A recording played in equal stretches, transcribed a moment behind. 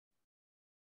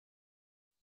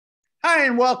Hi,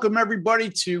 and welcome everybody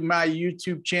to my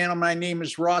YouTube channel. My name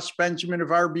is Ross Benjamin of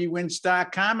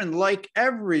rbwins.com. And like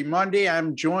every Monday,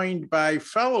 I'm joined by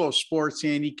fellow sports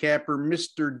handicapper,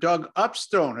 Mr. Doug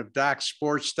Upstone of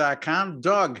DocSports.com.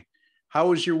 Doug, how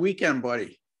was your weekend,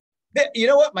 buddy? You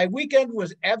know what? My weekend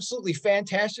was absolutely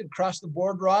fantastic across the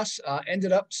board, Ross.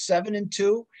 Ended up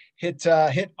 7-2,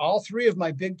 hit all three of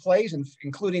my big plays,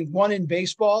 including one in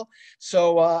baseball.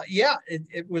 So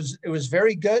it was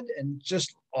very good, and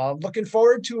just looking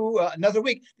forward to another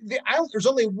week. There's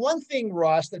only one thing,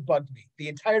 Ross, that bugged me the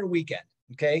entire weekend.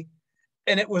 Okay,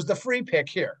 and it was the free pick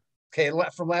here. Okay,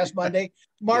 from last Monday,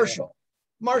 Marshall.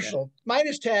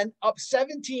 Minus 10, up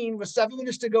 17 with 7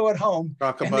 minutes to go at home.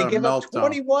 Talk and about they give up meltdown.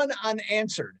 21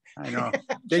 unanswered. I know.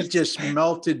 They just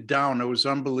melted down. It was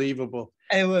unbelievable.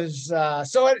 It was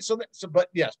but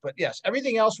yes,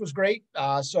 everything else was great.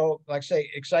 So like I say,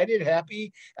 excited,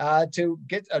 happy to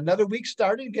get another week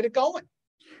started and get it going.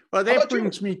 Well, that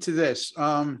brings me to this.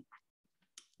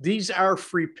 These are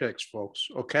free picks, folks.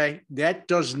 Okay. That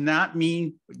does not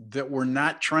mean that we're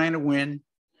not trying to win.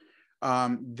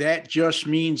 That just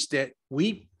means that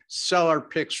we sell our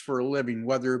picks for a living,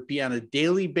 whether it be on a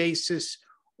daily basis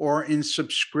or in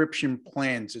subscription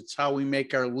plans. It's how we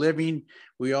make our living.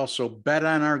 We also bet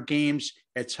on our games.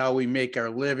 It's how we make our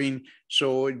living.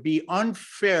 So it'd be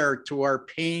unfair to our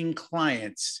paying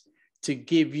clients to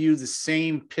give you the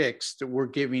same picks that we're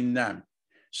giving them.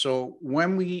 So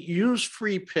when we use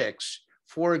free picks,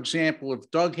 for example, if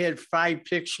Doug had 5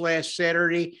 picks last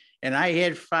Saturday and I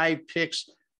had 5 picks,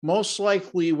 most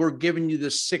likely we're giving you the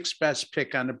 6th best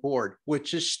pick on the board,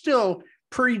 which is still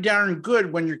pretty darn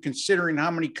good when you're considering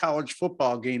how many college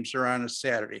football games are on a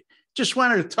Saturday. Just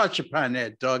wanted to touch upon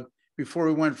that, Doug, before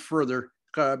we went further,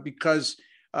 because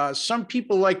some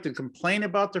people like to complain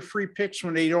about the free picks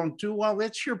when they don't do well.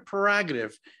 That's your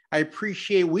prerogative.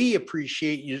 We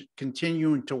appreciate you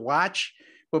continuing to watch,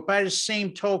 but by the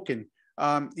same token,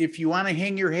 if you want to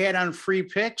hang your hat on free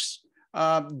picks,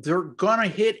 they're going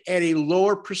to hit at a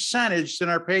lower percentage than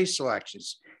our pay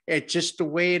selections. It's just the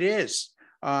way it is.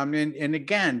 And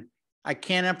again, I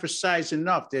can't emphasize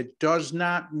enough, that does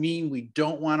not mean we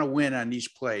don't want to win on these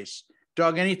plays.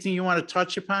 Doug, anything you want to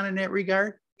touch upon in that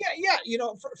regard? Yeah.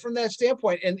 From that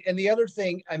standpoint, and the other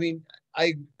thing, I mean,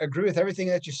 I agree with everything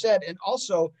that you said. And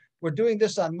also, we're doing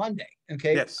this on Monday.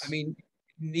 Okay. Yes. I mean,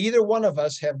 neither one of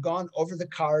us have gone over the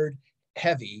card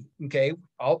heavy. Okay.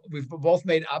 We've both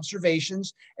made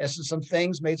observations as to some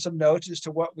things, made some notes as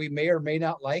to what we may or may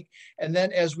not like. And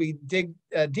then as we dig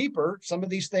deeper, some of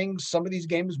these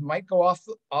games might go off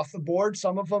the board.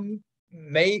 Some of them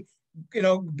may,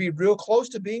 be real close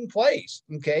to being plays.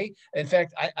 Okay. In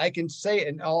fact, I can say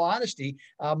in all honesty,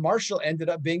 Marshall ended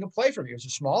up being a play for me. It was a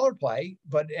smaller play,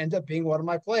 but ended up being one of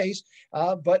my plays.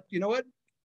 But you know what?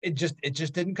 It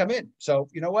just didn't come in. So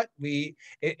you know what? It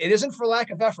isn't for lack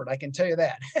of effort. I can tell you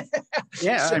that.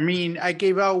 Yeah. So, I mean, I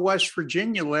gave out West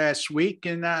Virginia last week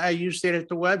and I used it at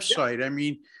the website. Yeah. I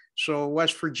mean, so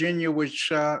West Virginia,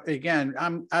 which again,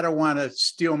 I don't want to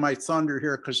steal my thunder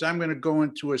here because I'm going to go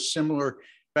into a similar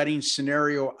betting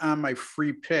scenario on my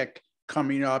free pick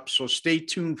coming up. So stay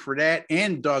tuned for that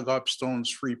and Doug Upstone's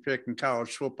free pick in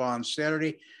college football on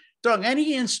Saturday. Doug,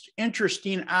 any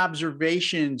interesting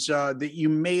observations that you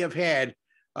may have had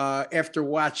after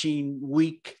watching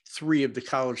week 3 of the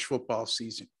college football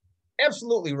season?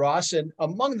 Absolutely, Ross. And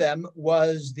among them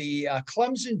was the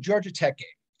Clemson-Georgia Tech game.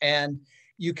 And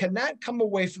you cannot come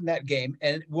away from that game.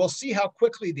 And we'll see how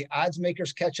quickly the odds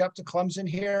makers catch up to Clemson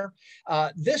here.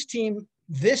 This team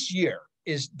this year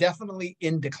is definitely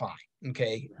in decline.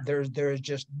 Okay. There's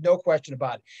just no question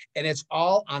about it. And it's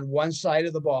all on one side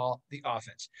of the ball, the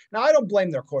offense. Now, I don't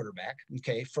blame their quarterback,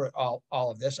 okay, for all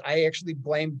of this. I actually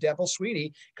blame Devil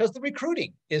Sweeney because the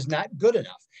recruiting is not good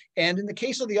enough. And in the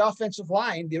case of the offensive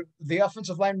line, the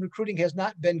offensive line recruiting has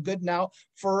not been good now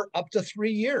for up to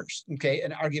 3 years. Okay.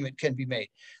 An argument can be made.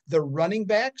 The running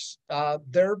backs,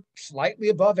 they're slightly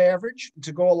above average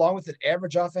to go along with an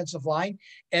average offensive line.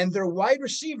 And their wide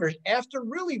receivers, after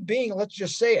really being, let's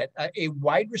just say it, a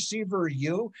wide receiver,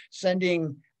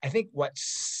 sending, I think,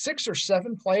 6 or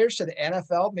 7 players to the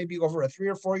NFL, maybe over a 3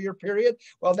 or 4 year period.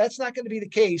 Well, that's not going to be the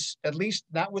case, at least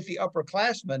not with the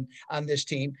upperclassmen on this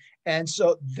team. And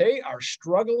so they are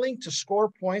struggling to score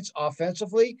points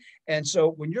offensively. And so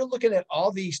when you're looking at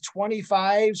all these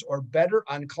 25s or better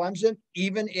on Clemson,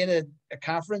 even in a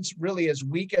conference really as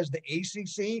weak as the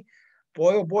ACC,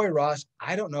 boy, oh boy, Ross,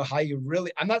 I don't know how you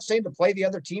really, I'm not saying to play the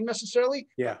other team necessarily.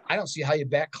 Yeah. I don't see how you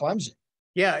back Clemson.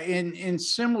 Yeah, in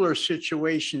similar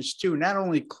situations too, not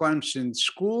only Clemson,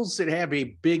 schools that have a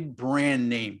big brand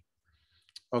name,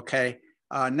 okay?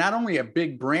 Not only a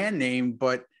big brand name,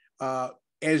 but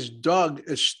as Doug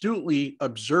astutely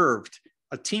observed,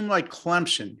 a team like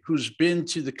Clemson, who's been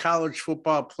to the college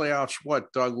football playoffs,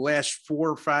 what, Doug, last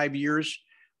 4 or 5 years?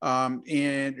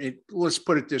 Let's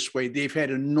put it this way. They've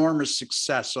had enormous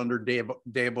success under Dabo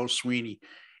Swinney.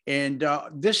 And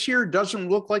this year doesn't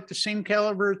look like the same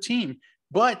caliber of team,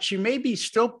 but you may be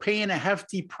still paying a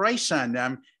hefty price on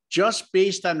them just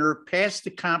based on their past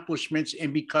accomplishments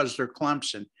and because they're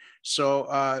Clemson. So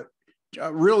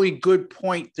a really good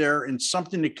point there and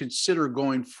something to consider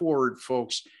going forward,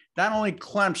 folks. Not only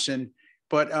Clemson,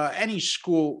 but any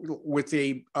school with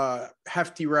a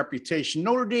hefty reputation.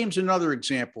 Notre Dame's another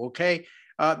example, okay?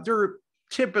 They're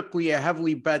typically a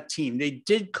heavily bet team. They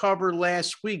did cover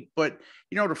last week, but,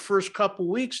 the first couple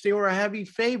of weeks, they were a heavy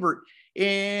favorite.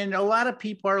 And a lot of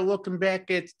people are looking back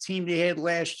at the team they had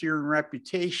last year in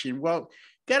reputation. Well,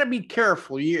 got to be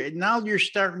careful. Now you're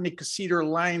starting to see their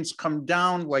lines come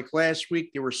down. Like last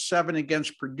week, they were 7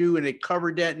 against Purdue, and they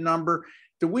covered that number.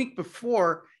 The week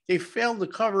before, they failed to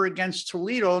cover against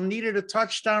Toledo and needed a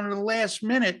touchdown in the last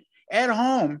minute at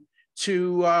home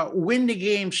to win the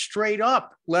game straight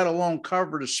up, let alone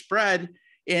cover the spread.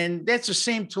 And that's the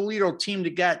same Toledo team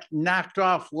that got knocked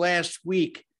off last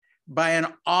week by an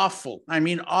awful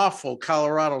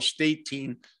Colorado State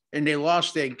team, and they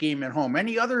lost that game at home.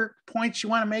 Any other points you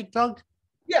want to make, Doug?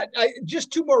 Yeah,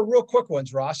 just 2 more real quick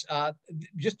ones, Ross.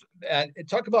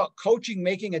 Talk about coaching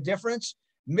making a difference.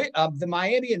 The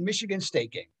Miami and Michigan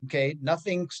State game. Okay,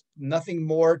 nothing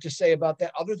more to say about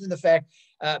that other than the fact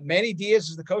Manny Diaz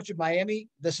is the coach of Miami.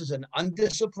 This is an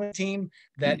undisciplined team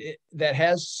that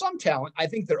has some talent. I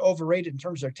think they're overrated in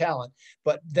terms of their talent.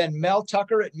 But then Mel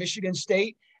Tucker at Michigan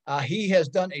State, he has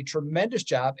done a tremendous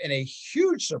job and a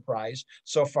huge surprise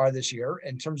so far this year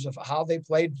in terms of how they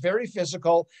played. Very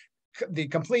physical. The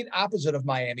complete opposite of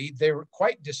Miami. They were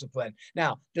quite disciplined.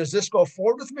 Now, does this go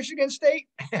forward with Michigan State?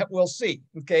 We'll see.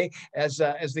 Okay, as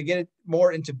they get it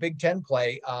more into Big Ten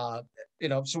play,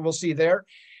 so we'll see there.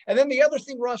 And then the other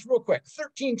thing, Ross, real quick: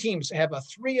 13 teams have a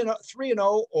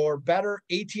 3-0 or better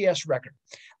ATS record.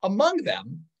 Among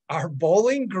them are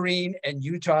Bowling Green and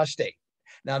Utah State.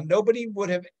 Now, nobody would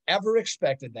have ever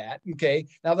expected that. Okay.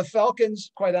 Now, the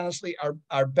Falcons, quite honestly,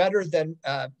 are better than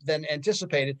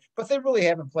anticipated, but they really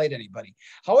haven't played anybody.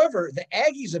 However, the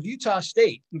Aggies of Utah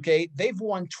State, okay, they've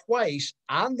won twice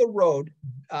on the road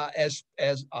as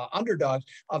underdogs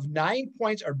of 9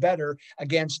 points or better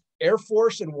against Air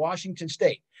Force and Washington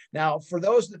State. Now, for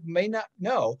those that may not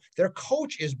know, their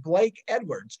coach is Blake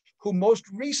Edwards, who most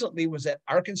recently was at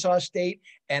Arkansas State,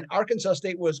 and Arkansas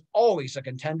State was always a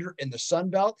contender in the Sun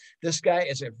Belt. This guy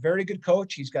is a very good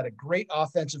coach. He's got a great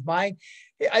offensive mind.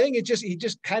 I think he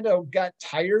just kind of got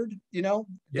tired,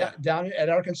 down at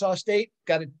Arkansas State.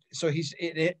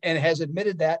 And has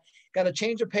admitted that, got a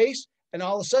change of pace. And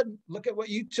all of a sudden, look at what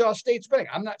Utah State's been.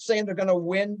 I'm not saying they're going to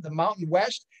win the Mountain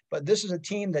West, but this is a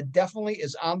team that definitely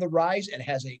is on the rise and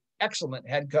has an excellent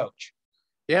head coach.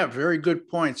 Yeah, very good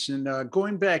points. And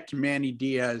going back to Manny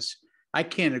Diaz, I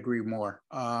can't agree more.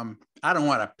 I don't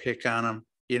want to pick on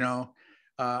him.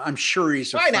 I'm sure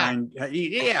he's a fine.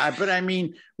 Yeah, but I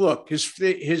mean, look,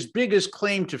 his biggest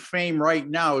claim to fame right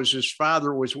now is his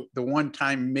father was the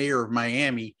one-time mayor of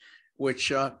Miami,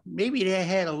 which maybe that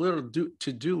had a little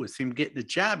to do with him getting the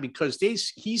job, because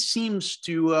he seems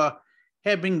to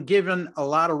have been given a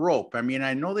lot of rope. I mean,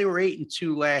 I know they were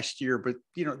 8-2 last year, but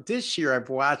this year I've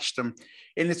watched them,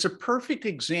 and it's a perfect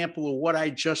example of what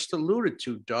I just alluded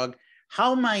to, Doug.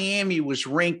 How Miami was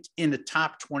ranked in the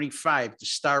top 25 to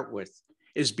start with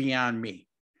is beyond me.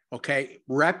 Okay,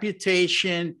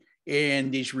 reputation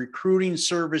and these recruiting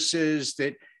services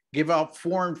that give out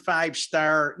 4- and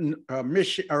 5-star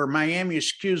Miami,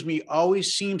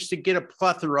 always seems to get a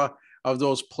plethora of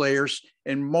those players,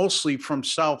 and mostly from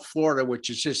South Florida, which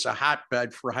is just a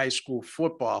hotbed for high school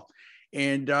football.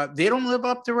 And they don't live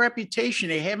up to reputation.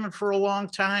 They haven't for a long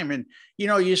time. And,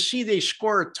 you see they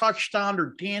score a touchdown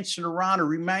or dancing around. It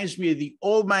reminds me of the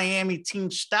old Miami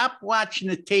team. Stop watching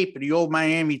the tape of the old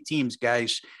Miami teams,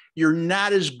 guys. You're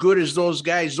not as good as those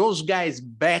guys. Those guys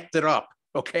backed it up.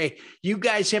 Okay, you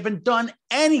guys haven't done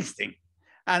anything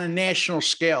on a national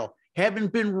scale,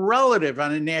 haven't been relative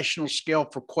on a national scale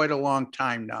for quite a long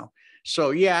time now.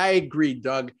 So, yeah, I agree,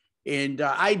 Doug. And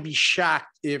I'd be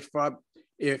shocked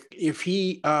if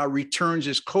he returns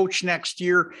as coach next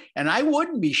year. And I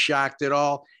wouldn't be shocked at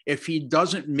all if he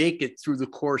doesn't make it through the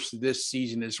course of this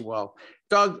season as well.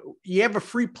 Doug, you have a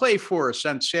free play for us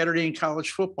on Saturday in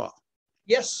college football.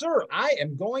 Yes, sir. I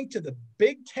am going to the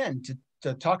Big Ten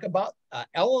to talk about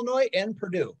Illinois and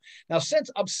Purdue. Now, since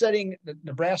upsetting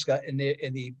Nebraska in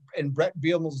Brett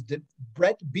Bielema's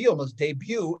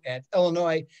debut at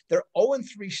Illinois, they're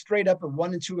 0-3 straight up and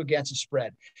 1-2 against the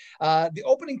spread. The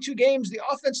opening two games, the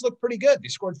offense looked pretty good. They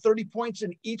scored 30 points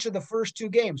in each of the first two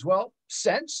games. Well,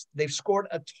 since they've scored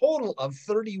a total of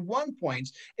 31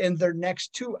 points in their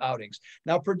next two outings.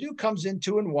 Now, Purdue comes in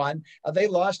 2-1. They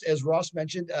lost, as Ross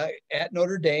mentioned, at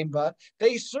Notre Dame, but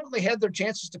they certainly had their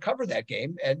chances to cover that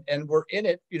game and were in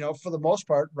it, for the most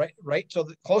part, right till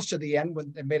close to the end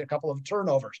when they made a couple of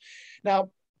turnovers.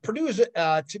 Now, Purdue is,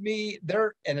 to me,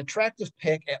 they're an attractive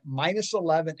pick at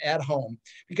 -11 at home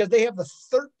because they have the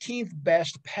 13th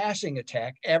best passing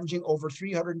attack, averaging over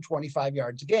 325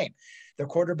 yards a game. Their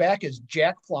quarterback is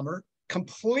Jack Plummer,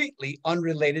 completely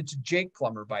unrelated to Jake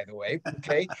Plummer, by the way.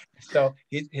 Okay. So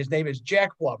his name is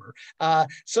Jack Plummer.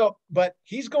 But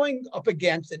he's going up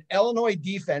against an Illinois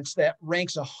defense that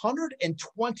ranks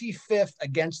 125th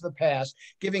against the pass,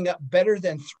 giving up better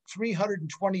than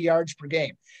 320 yards per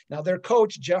game. Now, their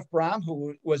coach, Jeff Brom,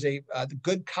 who was a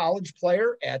good college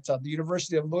player at the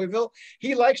University of Louisville,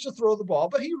 he likes to throw the ball,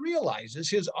 but he realizes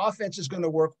his offense is going to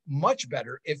work much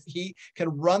better if he can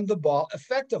run the ball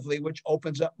effectively, which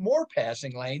opens up more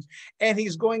passing lanes. And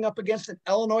he's going up against an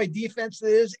Illinois defense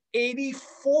that is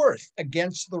 84th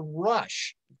against the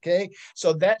rush. Okay,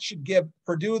 so that should give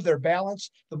Purdue their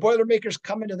balance. The Boilermakers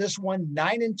come into this one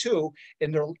 9-2,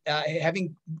 and they're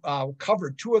having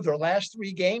covered two of their last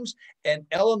three games. And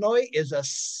Illinois is a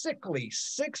sickly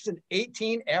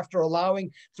 6-18 after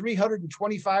allowing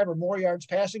 325 or more yards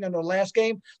passing on their last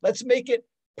game. Let's make it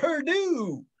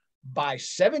Purdue by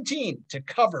 17 to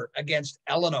cover against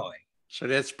Illinois. So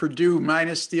that's Purdue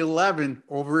 -11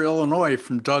 over Illinois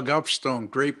from Doug Upstone.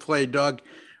 Great play, Doug.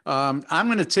 I'm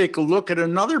going to take a look at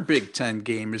another Big Ten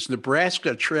game as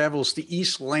Nebraska travels to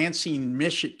East Lansing,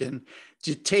 Michigan,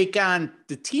 to take on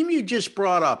the team you just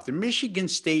brought up, the Michigan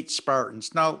State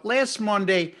Spartans. Now, last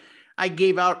Monday, I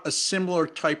gave out a similar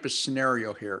type of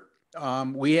scenario here.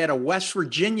 We had a West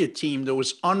Virginia team that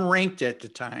was unranked at the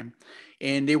time,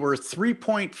 and they were a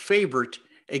 3-point favorite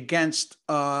against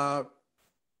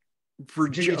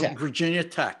Virginia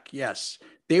Tech. Yes.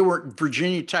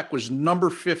 Virginia Tech was number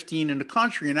 15 in the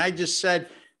country. And I just said,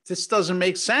 this doesn't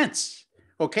make sense.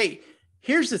 Okay.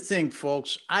 Here's the thing,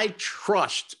 folks. I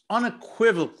trust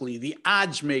unequivocally the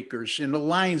odds makers and the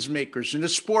lines makers and the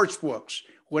sports books,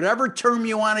 whatever term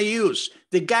you want to use,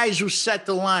 the guys who set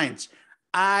the lines.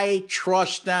 I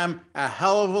trust them a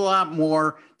hell of a lot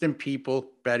more than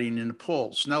people betting in the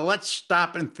polls. Now let's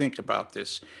stop and think about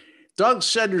this. Doug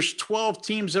said there's 12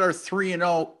 teams that are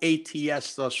 3-0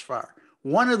 ATS thus far.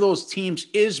 One of those teams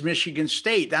is Michigan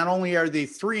State. Not only are they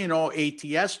 3-0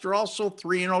 ATS, they're also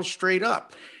 3-0 straight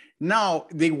up. Now,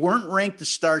 they weren't ranked to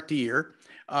start the year.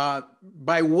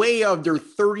 By way of their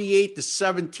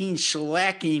 38-17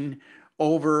 shellacking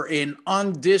over an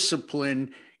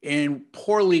undisciplined and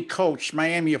poorly coached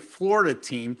Miami of Florida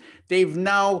team, they've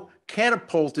now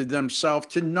catapulted themselves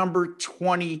to number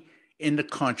 20 in the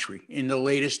country in the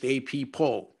latest AP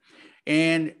poll.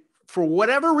 And for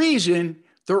whatever reason,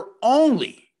 they're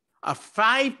only a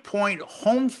 5-point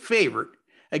home favorite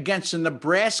against a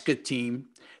Nebraska team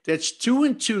that's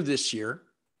 2-2 this year.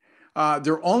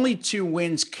 Their only two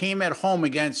wins came at home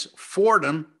against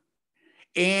Fordham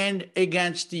and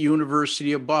against the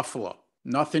University of Buffalo.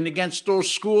 Nothing against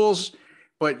those schools,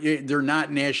 but they're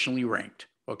not nationally ranked,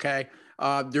 okay?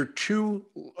 Their two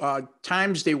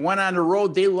times they went on the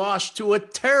road, they lost to a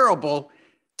terrible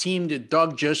team that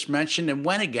Doug just mentioned and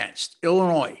went against,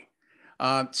 Illinois.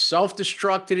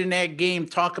 Self-destructed in that game.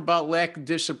 Talk about lack of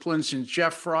discipline since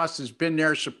Jeff Frost has been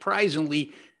there.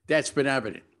 Surprisingly, that's been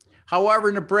evident.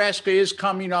 However, Nebraska is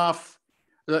coming off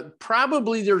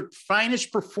probably their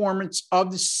finest performance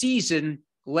of the season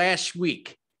last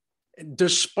week.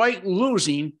 Despite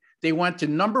losing, they went to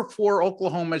number 4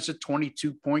 Oklahoma as a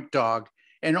 22-point dog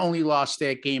and only lost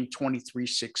that game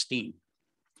 23-16.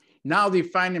 Now they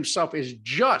find themselves as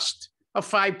just a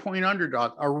 5-point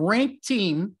underdog, a ranked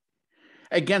team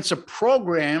against a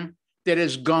program that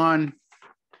has gone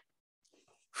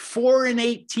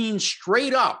 4-18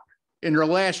 straight up in their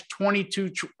last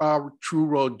 22 true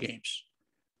road games.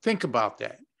 Think about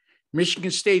that.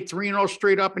 Michigan State 3-0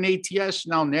 straight up in ATS,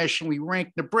 now nationally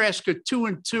ranked. Nebraska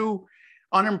 2-2,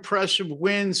 unimpressive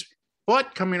wins,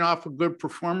 but coming off a good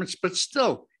performance, but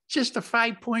still just a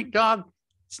 5-point dog.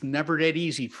 It's never that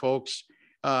easy, folks.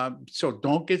 So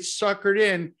don't get suckered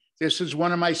in. This is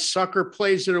one of my sucker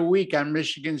plays of the week on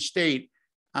Michigan State.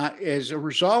 As a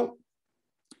result,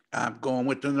 I'm going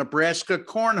with the Nebraska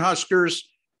Cornhuskers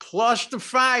plus the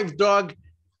 5, Doug,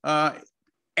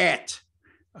 at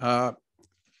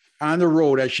on the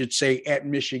road, I should say, at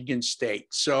Michigan State.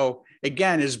 So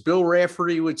again, as Bill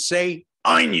Rafferty would say,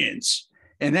 onions.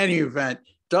 In any event,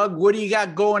 Doug, what do you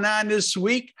got going on this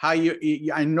week?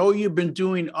 I know you've been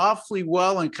doing awfully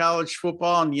well in college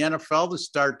football and the NFL to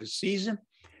start the season.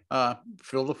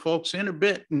 Fill the folks in a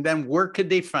bit, and then where could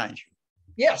they find you?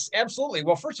 Yes, absolutely.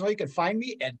 Well, first of all, you can find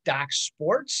me at Doc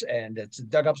Sports, and it's the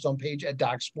Doug Upstone page at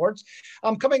Doc Sports.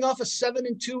 I'm coming off a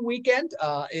 7-2 weekend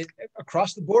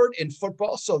across the board in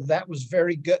football, so that was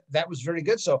very good.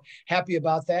 So happy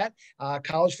about that.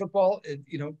 College football,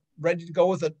 ready to go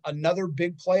with another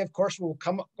big play. Of course, will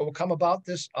come about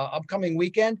this upcoming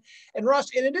weekend. And Ross,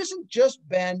 and it isn't just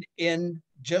been in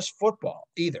just football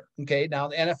either. Okay. Now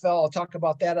the NFL, I'll talk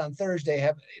about that on Thursday,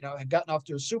 have gotten off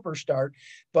to a super start,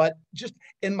 but just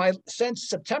in my sense,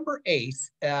 September 8th,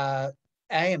 I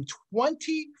am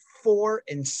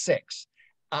 24-6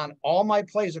 on all my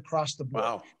plays across the board.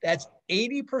 Wow. That's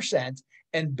 80%.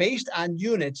 And based on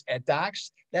units at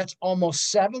Docs, that's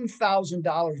almost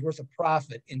 $7,000 worth of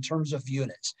profit in terms of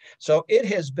units. So it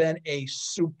has been a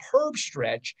superb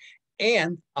stretch.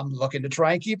 And I'm looking to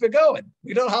try and keep it going.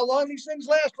 We don't know how long these things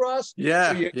last, Ross.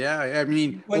 Yeah, so I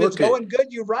mean, when it's going good,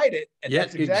 you write it. And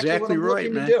that's exactly what I'm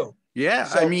looking to do. Yeah,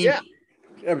 so,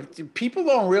 people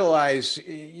don't realize,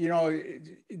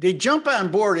 they jump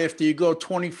on board after you go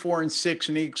 24-6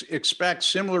 and they expect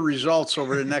similar results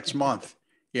over the next month.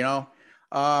 That's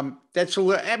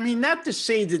not to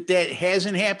say that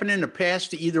hasn't happened in the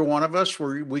past to either one of us,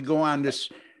 where we go on this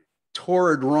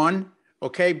torrid run.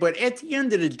 Okay. But at the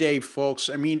end of the day, folks,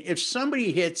 I mean, if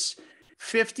somebody hits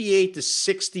 58 to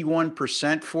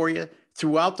 61% for you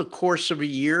throughout the course of a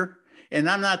year, and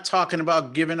I'm not talking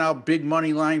about giving out big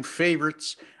money line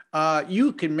favorites,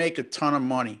 you can make a ton of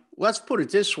money. Let's put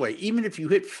it this way. Even if you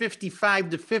hit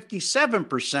 55 to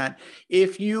 57%,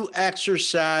 if you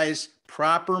exercise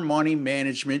proper money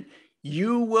management,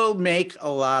 you will make a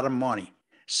lot of money.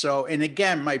 So, and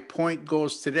again, my point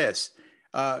goes to this.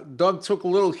 Doug took a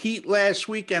little heat last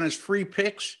week on his free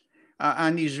picks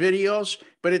on these videos,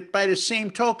 but by the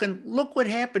same token, look what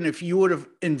happened if you would have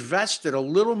invested a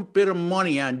little bit of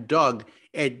money on Doug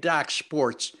at Doc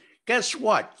Sports. Guess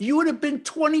what? You would have been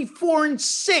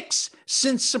 24-6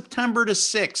 since September the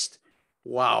 6th.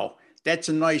 Wow, that's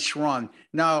a nice run.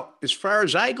 Now, as far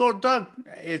as I go, Doug,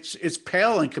 it's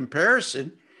pale in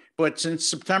comparison. But since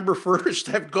September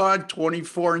 1st, I've gone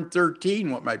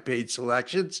 24-13 with my paid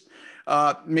selections.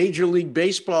 Major League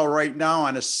Baseball right now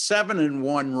on a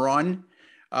 7-1 run.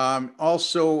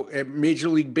 Also at Major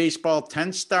League Baseball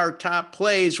 10-star top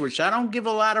plays, which I don't give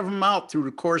a lot of them out through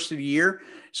the course of the year.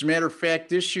 As a matter of fact,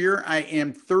 this year I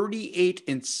am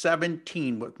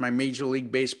 38-17 with my Major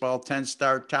League Baseball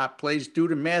 10-star top plays. Do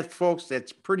the math, folks.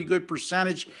 That's a pretty good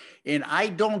percentage. And I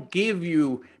don't give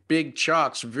you big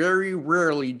chalks. Very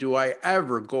rarely do I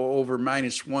ever go over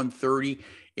minus 130.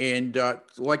 And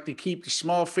like to keep the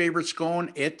small favorites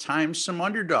going, at times some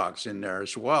underdogs in there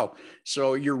as well.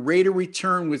 So your rate of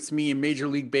return with me in Major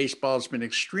League Baseball has been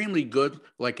extremely good,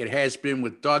 like it has been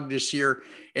with Doug this year.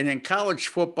 And in college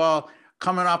football,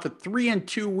 coming off a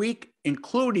 3-2 week,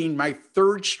 including my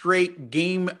third straight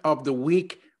game of the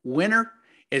week winner,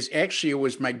 as actually it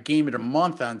was my game of the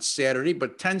month on Saturday,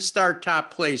 but 10-star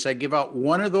top plays. I give out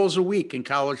one of those a week in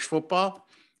college football,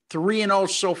 3-0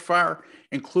 so far,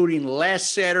 including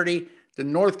last Saturday, the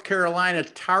North Carolina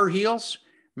Tar Heels,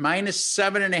 minus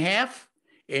 7.5,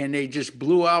 and they just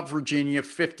blew out Virginia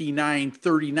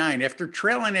 59-39. After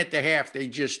trailing at the half, they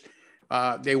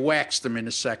waxed them in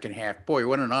the second half. Boy,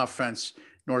 what an offense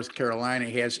North Carolina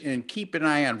has. And keep an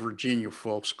eye on Virginia,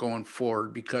 folks, going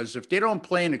forward, because if they don't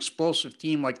play an explosive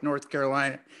team like North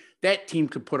Carolina, that team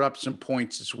could put up some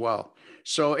points as well.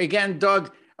 So again,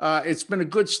 Doug, it's been a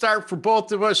good start for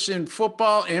both of us in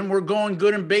football, and we're going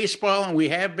good in baseball, and we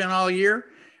have been all year.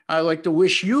 I'd like to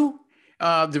wish you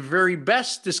the very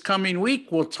best this coming week.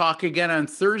 We'll talk again on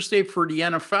Thursday for the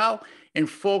NFL. And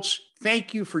folks,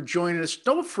 thank you for joining us.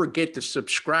 Don't forget to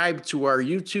subscribe to our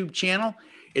YouTube channel.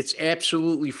 It's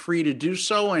absolutely free to do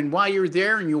so. And while you're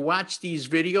there and you watch these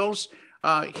videos,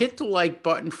 hit the like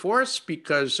button for us,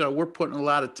 because we're putting a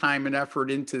lot of time and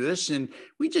effort into this. And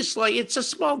we just it's a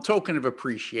small token of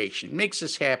appreciation. It makes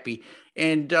us happy.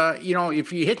 And,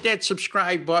 if you hit that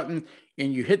subscribe button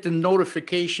and you hit the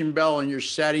notification bell in your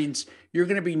settings, you're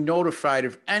going to be notified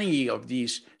of any of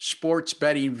these sports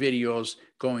betting videos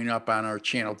going up on our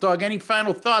channel. Doug, any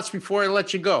final thoughts before I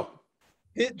let you go?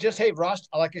 Hey, Ross,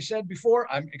 like I said before,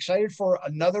 I'm excited for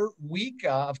another week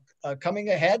coming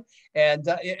ahead. And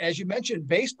as you mentioned,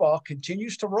 baseball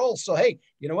continues to roll. So, hey,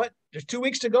 you know what? There's 2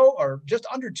 weeks to go, or just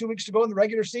under 2 weeks to go in the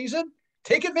regular season.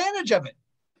 Take advantage of it.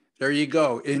 There you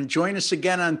go. And join us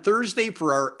again on Thursday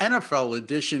for our NFL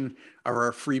edition of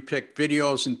our free pick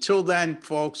videos. Until then,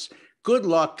 folks, good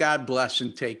luck, God bless,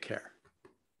 and take care.